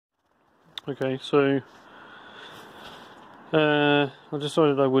Okay, so I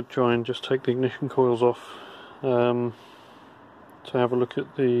decided I would try and just take the ignition coils off to have a look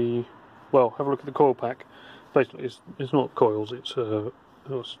at the coil pack. Basically, it's not coils. It's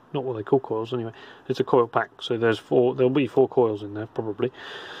not what they call coils anyway. It's a coil pack. So there'll be 4 coils in there probably,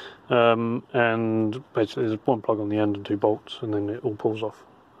 and basically there's one plug on the end and 2 bolts, and then it all pulls off.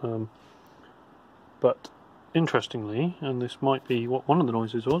 But interestingly, and this might be what one of the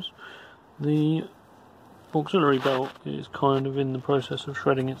noises was, the auxiliary belt is kind of in the process of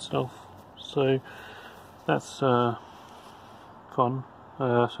shredding itself, so that's fun.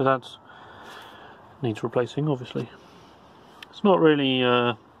 So that needs replacing, obviously. It's not really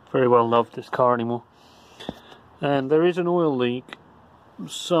very well loved, this car, anymore, and there is an oil leak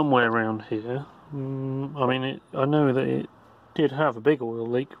somewhere around here. I mean, I know that it did have a big oil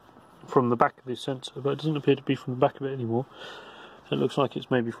leak from the back of this sensor, but it doesn't appear to be from the back of it anymore. It looks like it's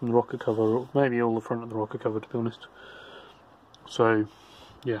maybe from the rocker cover, or maybe all the front of the rocker cover, to be honest. So,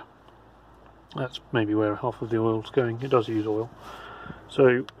 yeah, that's maybe where half of the oil's going. It does use oil,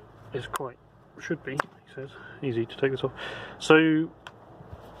 so it's should be, he says, easy to take this off. So,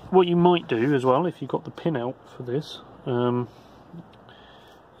 what you might do as well, if you've got the pin out for this,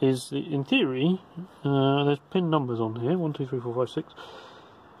 is in theory, there's pin numbers on here, 1, 2, 3, 4, 5, 6.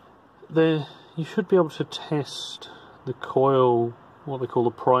 You should be able to test the coil, what they call the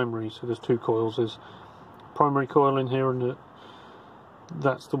primary. So there's 2 coils. There's primary coil in here, and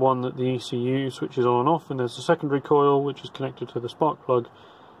that's the one that the ECU switches on and off, and there's the secondary coil which is connected to the spark plug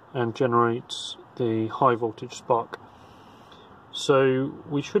and generates the high voltage spark. So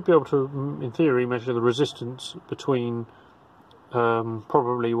we should be able to, in theory, measure the resistance between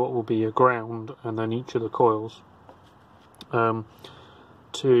probably what will be a ground and then each of the coils,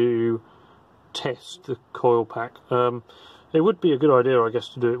 to test the coil pack. It would be a good idea, I guess,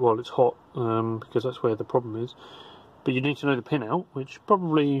 to do it while it's hot, because that's where the problem is. But you need to know the pin out, which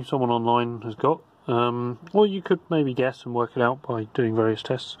probably someone online has got, or you could maybe guess and work it out by doing various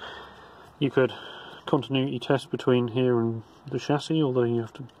tests. You could continuity test between here and the chassis, although you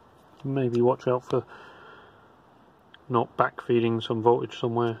have to maybe watch out for not backfeeding some voltage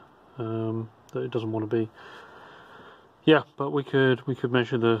somewhere that it doesn't want to be. Yeah, but we could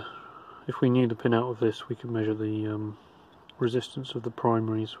measure if we knew the pin out of this, we could measure the resistance of the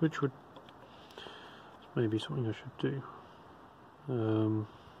primaries, which would maybe something I should do.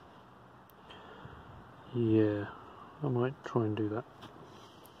 Yeah, I might try and do that.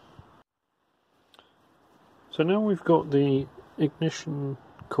 So now we've got the ignition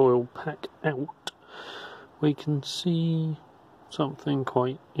coil pack out, we can see something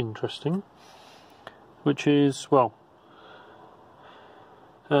quite interesting, which is, well,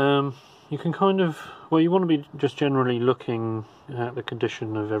 you can kind of, well, you want to be just generally looking at the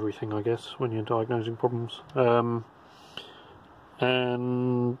condition of everything, I guess, when you're diagnosing problems.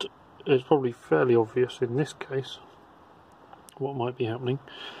 And it's probably fairly obvious in this case what might be happening.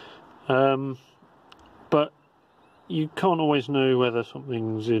 But you can't always know whether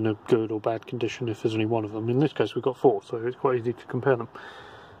something's in a good or bad condition if there's only one of them. In this case we've got 4, so it's quite easy to compare them.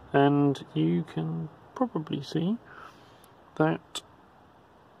 And you can probably see that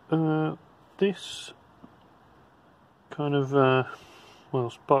this kind of, well,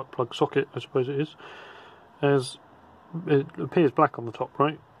 spark plug socket, I suppose it is, it appears black on the top,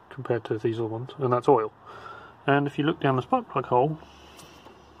 right, compared to these other ones, and that's oil. And if you look down the spark plug hole,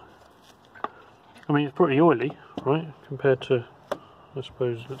 I mean, it's pretty oily, right, compared to, I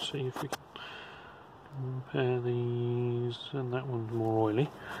suppose, let's see if we can compare these, and that one's more oily,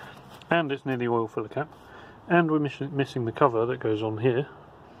 and it's near the oil filler cap, and we're missing the cover that goes on here,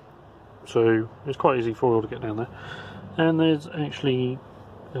 so it's quite easy for oil to get down there, and there's actually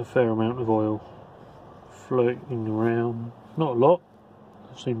a fair amount of oil floating around. Not a lot,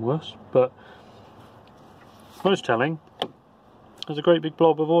 I've seen worse, but most telling, there's a great big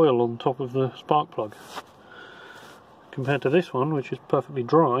blob of oil on top of the spark plug compared to this one, which is perfectly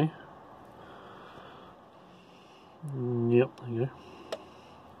dry. Yep, there you go.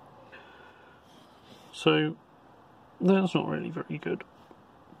 So that's not really very good,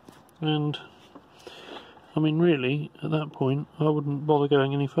 and I mean, really, at that point I wouldn't bother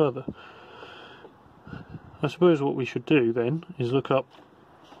going any further. I suppose what we should do then is look up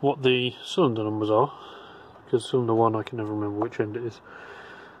what the cylinder numbers are, because cylinder 1 I can never remember which end it is.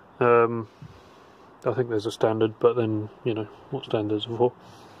 I think there's a standard, but then, you know, what standards are for.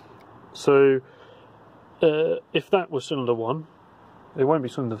 So if that was cylinder 1, it won't be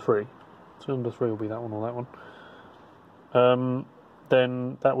cylinder 3. Cylinder 3 will be that one or that one.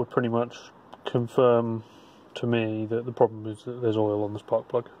 Then that would pretty much confirm to me that the problem is that there's oil on the spark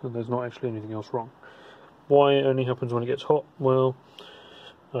plug and there's not actually anything else wrong. Why it only happens when it gets hot? Well,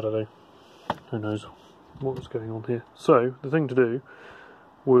 I don't know. Who knows what's going on here. So the thing to do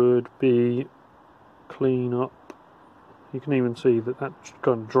would be clean up. You can even see that that's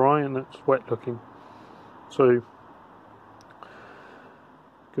kind of dry and that's wet looking. So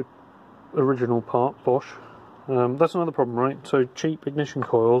good original part, Bosch. That's another problem, right? So cheap ignition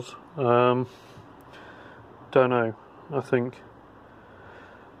coils, don't know. I think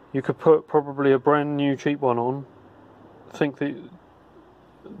you could put probably a brand new cheap one on, think that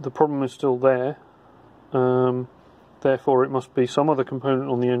the problem is still there, therefore it must be some other component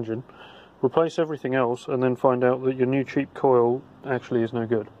on the engine, replace everything else and then find out that your new cheap coil actually is no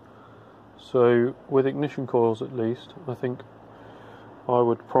good. So with ignition coils at least, I think I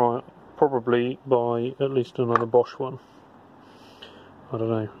would probably buy at least another Bosch one. I don't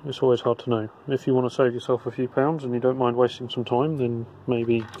know, it's always hard to know. If you want to save yourself a few pounds and you don't mind wasting some time, then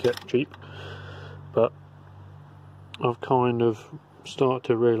maybe get cheap. But I've kind of started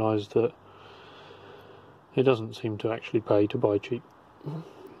to realise that it doesn't seem to actually pay to buy cheap.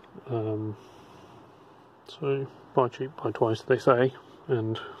 So buy cheap, buy twice, they say,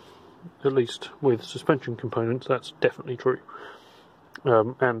 and at least with suspension components that's definitely true.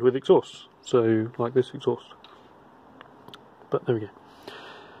 And with exhausts, so like this exhaust. But there we go.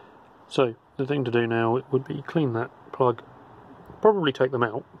 So the thing to do now would be clean that plug, probably take them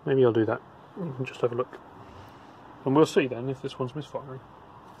out. Maybe I'll do that. You can just have a look, and we'll see then if this one's misfiring.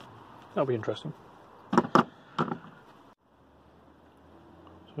 That'll be interesting.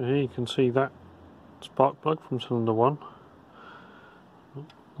 So here you can see that spark plug from cylinder 1.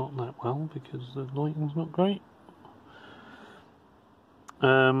 Not that well because the lighting's not great.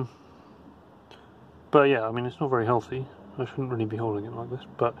 But yeah, I mean it's not very healthy. I shouldn't really be holding it like this,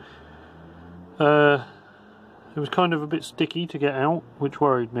 but it was kind of a bit sticky to get out, which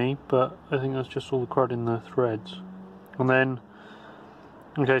worried me, but I think that's just all the crud in the threads. And then,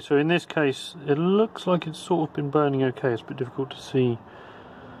 okay, so in this case it looks like it's sort of been burning okay. It's a bit difficult to see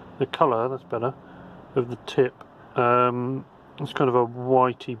the colour, that's better, of the tip. It's kind of a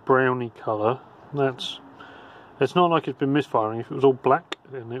whitey browny colour. It's not like it's been misfiring. If it was all black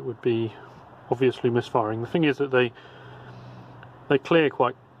then it would be obviously misfiring. The thing is that they clear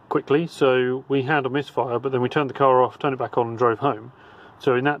quite quickly, so we had a misfire, but then we turned the car off, turned it back on and drove home.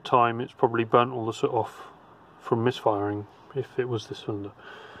 So in that time it's probably burnt all the soot off from misfiring if it was this cylinder.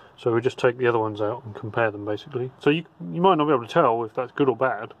 So we just take the other ones out and compare them basically. So you might not be able to tell if that's good or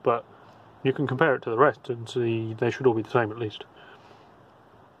bad, but you can compare it to the rest and see they should all be the same at least.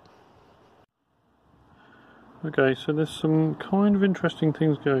 Okay, so there's some kind of interesting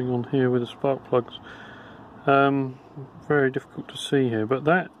things going on here with the spark plugs. Very difficult to see here, but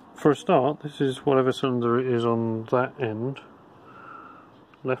that, for a start, this is whatever cylinder it is on that end,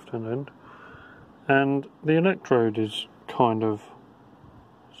 left-hand end, and the electrode is kind of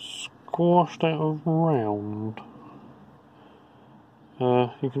squashed out of round.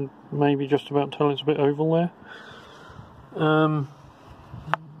 You can maybe just about tell it's a bit oval there.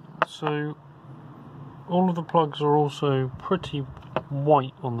 So all of the plugs are also pretty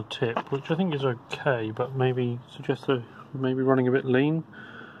white on the tip, which I think is okay, but maybe suggests they're maybe running a bit lean,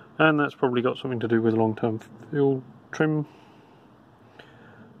 and that's probably got something to do with long-term fuel trim.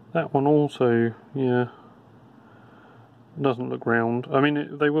 That one also, yeah, doesn't look round. I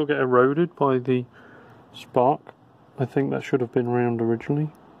mean, they will get eroded by the spark. I think that should have been round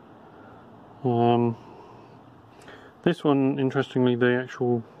originally. This one, interestingly, the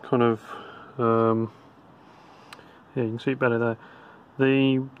actual kind of yeah, you can see it better there.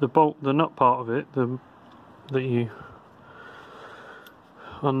 The bolt, the nut part of it, that you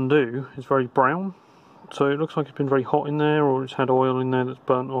undo, is very brown. So it looks like it's been very hot in there, or it's had oil in there that's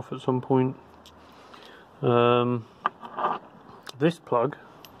burnt off at some point. This plug,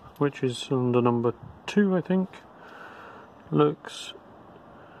 which is cylinder number 2, I think, looks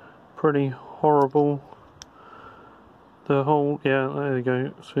pretty horrible. The whole, yeah, there you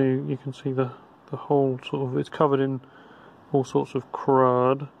go. So you can see the whole sort of, it's covered in all sorts of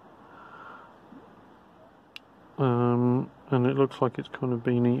crud, and it looks like it's kind of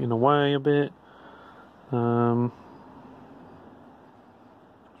been eaten away a bit. It's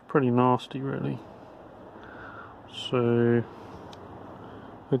pretty nasty, really. So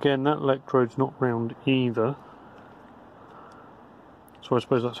again, that electrode's not round either, so I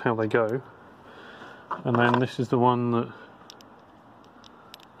suppose that's how they go. And then this is the one that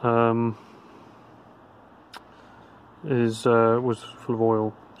was full of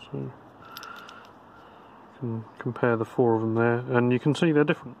oil, so you can compare the 4 of them there, and you can see they're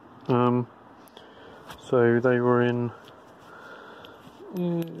different. So So they were in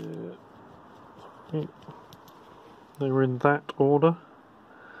that order.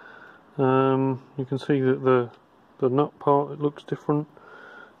 You can see that the nut part, it looks different,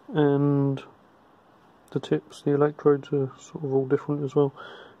 and the tips, the electrodes are sort of all different as well.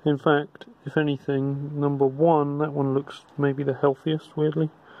 In fact, if anything, number 1, that one looks maybe the healthiest, weirdly.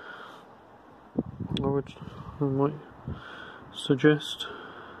 I might suggest.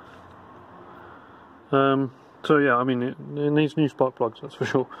 So yeah, I mean, it needs new spark plugs, that's for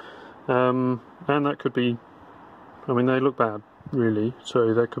sure. And that could be, I mean, they look bad, really,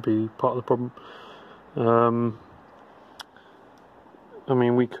 so that could be part of the problem. I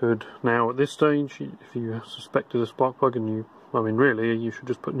mean, we could now at this stage, if you suspected a spark plug, and I mean, really, you should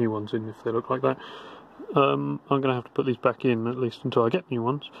just put new ones in if they look like that. I'm going to have to put these back in at least until I get new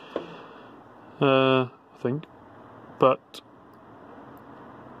ones, I think. But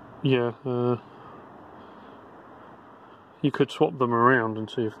yeah, you could swap them around and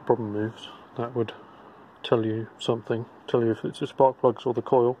see if the problem moves. That would tell you something, tell you if it's the spark plugs or the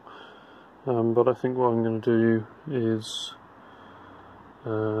coil. But I think what I'm going to do is,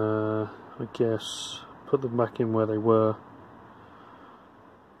 I guess, put them back in where they were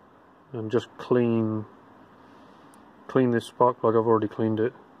and just clean this spark plug. I've already cleaned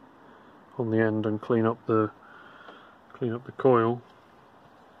it on the end, and clean up the coil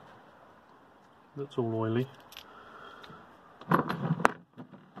that's all oily.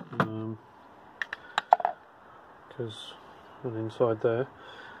 And inside there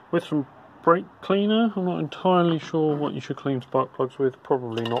with some brake cleaner. I'm not entirely sure what you should clean spark plugs with,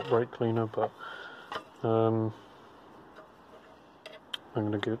 probably not brake cleaner, but I'm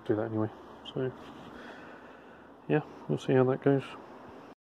going to do that anyway. So yeah, we'll see how that goes.